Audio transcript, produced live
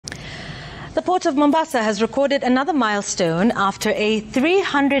The Port of Mombasa has recorded another milestone after a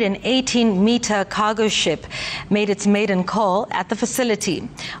 318-meter cargo ship made its maiden call at the facility.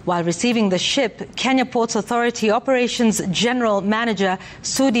 While receiving the ship, Kenya Ports Authority Operations General Manager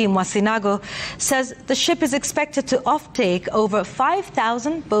Sudi Mwasinago says the ship is expected to offtake over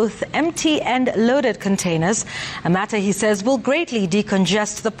 5,000 both empty and loaded containers, a matter he says will greatly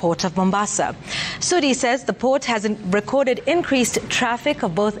decongest the Port of Mombasa. Sudi says the port has recorded increased traffic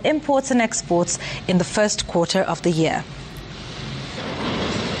of both imports and exports in the first quarter of the year.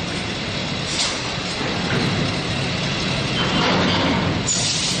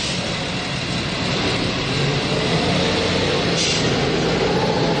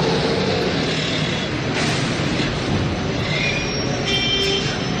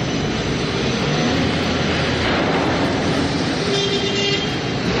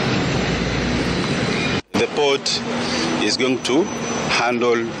 The port is going to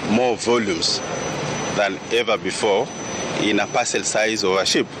handle more volumes than ever before in a parcel size of a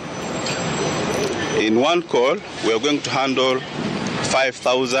ship. In one call, we are going to handle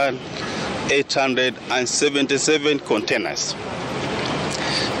 5,877 containers.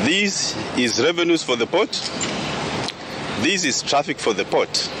 This is revenues for the port. This is traffic for the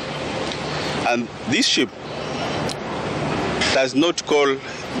port. And this ship does not call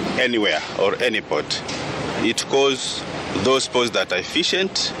anywhere or any port. It calls those ports that are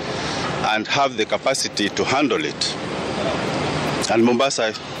efficient and have the capacity to handle it. And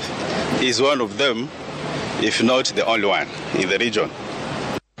Mombasa is one of them, if not the only one in the region.